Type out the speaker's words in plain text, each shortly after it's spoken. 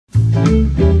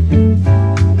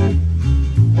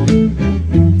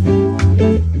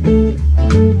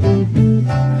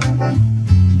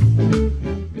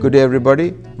Good day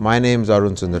everybody, my name is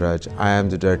Arun Sundararaj. I am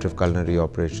the Director of Culinary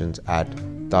Operations at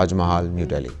Taj Mahal, New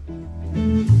Delhi.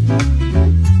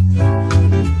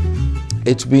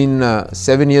 It's been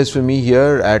 7 years for me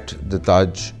here at the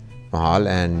Taj Mahal,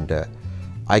 and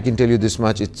I can tell you this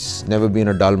much, it's never been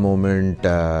a dull moment.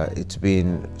 It's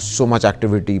been so much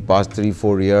activity past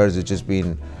 3-4 years. It's just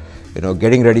been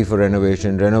getting ready for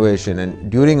renovation, and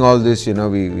during all this,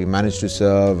 we managed to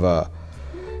serve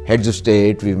heads of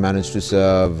state, we've managed to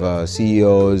serve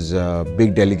CEOs,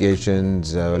 big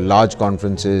delegations, large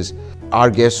conferences,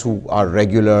 our guests who are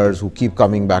regulars, who keep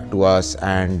coming back to us,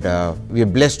 and we are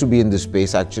blessed to be in this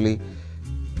space actually.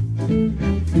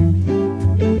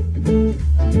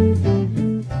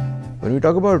 When we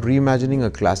talk about reimagining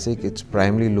a classic, it's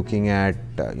primarily looking at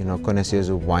connoisseurs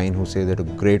of wine who say that a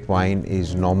great wine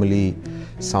is normally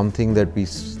something that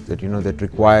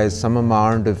requires some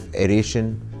amount of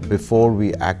aeration before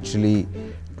we actually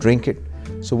drink it.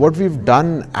 So what we've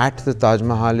done at the Taj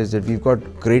Mahal is that we've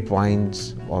got great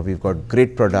wines, or we've got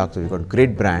great products, or we've got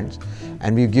great brands,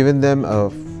 and we've given them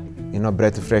a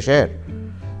breath of fresh air.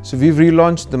 So we've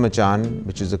relaunched the Machan,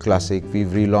 which is a classic. We've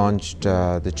relaunched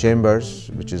the Chambers,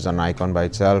 which is an icon by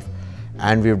itself,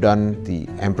 and we've done the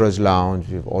Emperor's Lounge.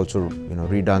 We've also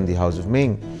redone the House of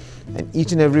Ming, and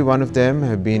each and every one of them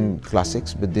have been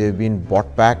classics, but they've been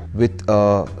brought back with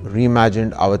a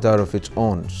reimagined avatar of its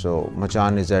own. So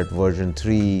Machan is at version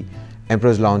 3,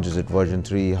 Emperor's Lounge is at version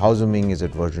 3, House of Ming is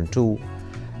at version 2.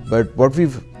 But what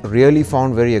we've really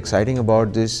found very exciting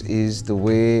about this is the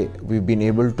way we've been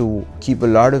able to keep a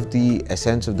lot of the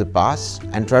essence of the past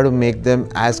and try to make them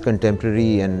as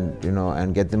contemporary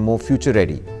and get them more future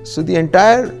ready. So the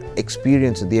entire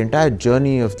experience, the entire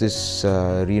journey of this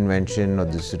reinvention or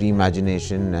this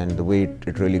reimagination, and the way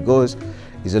it really goes,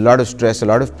 is a lot of stress, a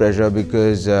lot of pressure,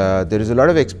 because there is a lot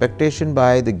of expectation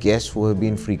by the guests who have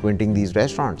been frequenting these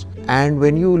restaurants. And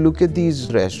when you look at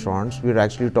these restaurants, we're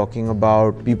actually talking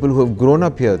about people who have grown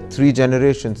up here, 3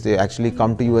 generations. They actually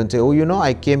come to you and say, oh,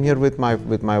 I came here with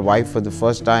my wife for the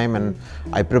first time, and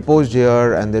I proposed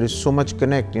here, and there is so much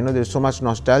connect, there's so much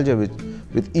nostalgia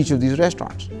with each of these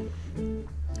restaurants.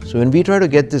 So when we try to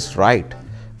get this right,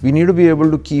 we need to be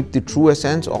able to keep the true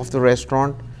essence of the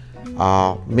restaurant,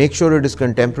 make sure it is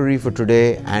contemporary for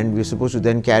today, and we're supposed to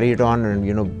then carry it on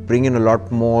and bring in a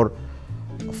lot more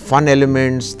fun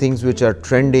elements, things which are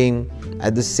trending,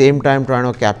 at the same time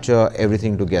trying to capture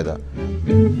everything together.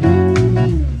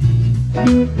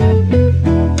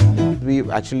 We've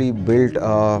actually built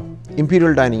a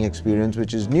imperial dining experience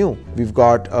which is new. We've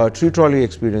got a tree trolley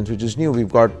experience which is new.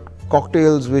 We've got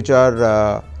cocktails which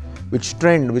are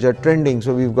trending.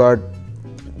 So we've got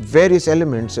various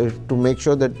elements to make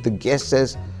sure that the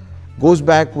guest goes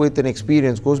back with an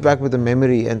experience, goes back with a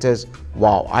memory, and says,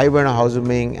 wow, I went to House of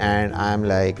Ming and I'm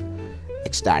like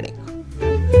ecstatic.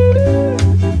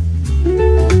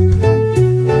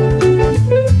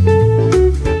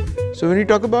 So when you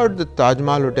talk about the Taj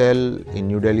Mahal Hotel in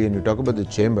New Delhi and you talk about the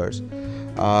Chambers,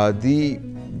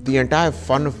 the entire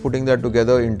fun of putting that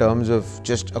together in terms of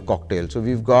just a cocktail. So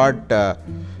we've got a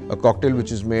cocktail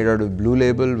which is made out of Blue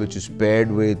Label, which is paired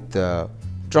with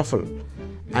truffle,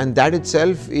 and that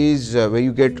itself is where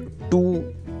you get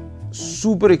 2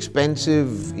 super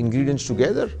expensive ingredients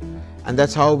together, and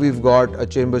that's how we've got a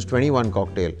Chambers 21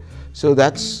 cocktail. So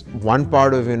that's one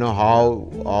part of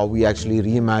how we actually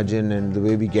reimagine and the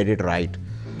way we get it right.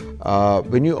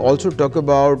 When you also talk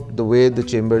about the way the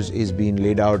Chambers is being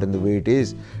laid out and the way it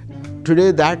is,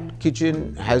 today that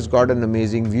kitchen has got an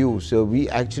amazing view. So we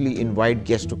actually invite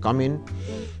guests to come in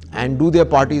and do their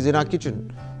parties in our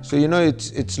kitchen. So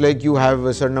it's like you have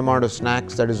a certain amount of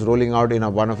snacks that is rolling out in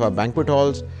one of our banquet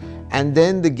halls, and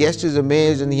then the guest is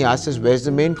amazed and he asks us, where's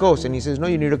the main course? And he says, no,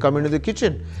 you need to come into the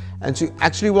kitchen. And so you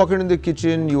actually walk into the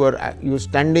kitchen, you're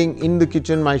standing in the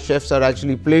kitchen, my chefs are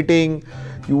actually plating,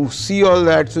 you see all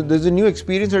that. So there's a new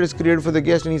experience that is created for the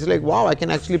guest, and he's like, wow, I can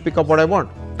actually pick up what I want.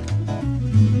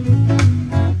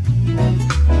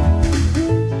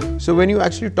 So when you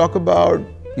actually talk about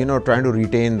trying to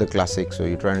retain the classics, so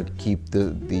you're trying to keep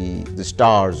the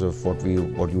stars of what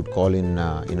you'd call in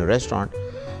a restaurant,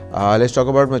 let's talk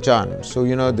about Machan. So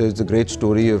there's a great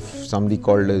story of somebody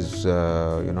called as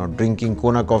drinking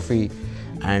Kona coffee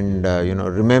and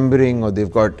remembering, or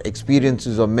they've got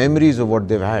experiences or memories of what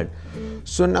they've had.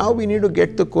 So now we need to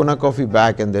get the Kona coffee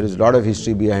back, and there is a lot of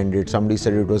history behind it. Somebody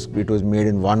said it was made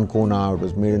in one Kona, it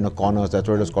was made in a corner, so that's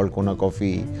why it was called Kona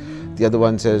coffee. The other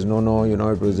one says, no,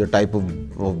 it was a type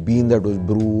of bean that was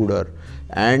brewed,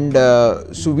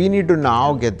 so we need to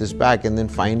now get this back. And then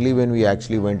finally, when we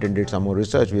actually went and did some more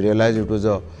research, we realized it was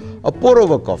a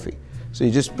pour-over coffee. So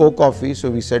you just pour coffee.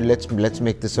 So we said let's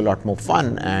make this a lot more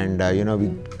fun, and we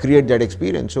create that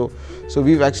experience. So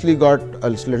we've actually got a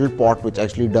little pot which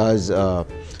actually does a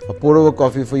pour over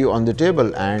coffee for you on the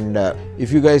table. And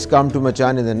if you guys come to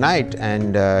Machan in the night,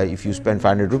 and if you spend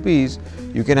 500 rupees,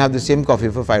 you can have the same coffee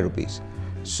for 5 rupees.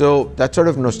 So that sort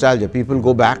of nostalgia. People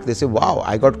go back, they say, wow,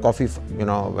 I got coffee,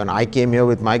 when I came here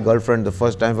with my girlfriend the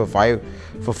first time for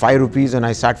 5 rupees, and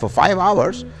I sat for 5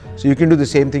 hours. So you can do the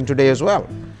same thing today as well,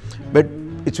 but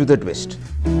it's with a twist.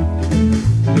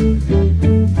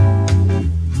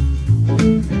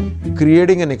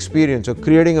 Creating an experience or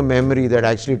creating a memory that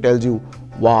actually tells you,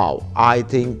 wow, I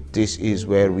think this is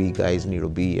where we guys need to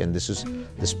be, and this is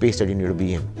the space that you need to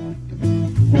be in.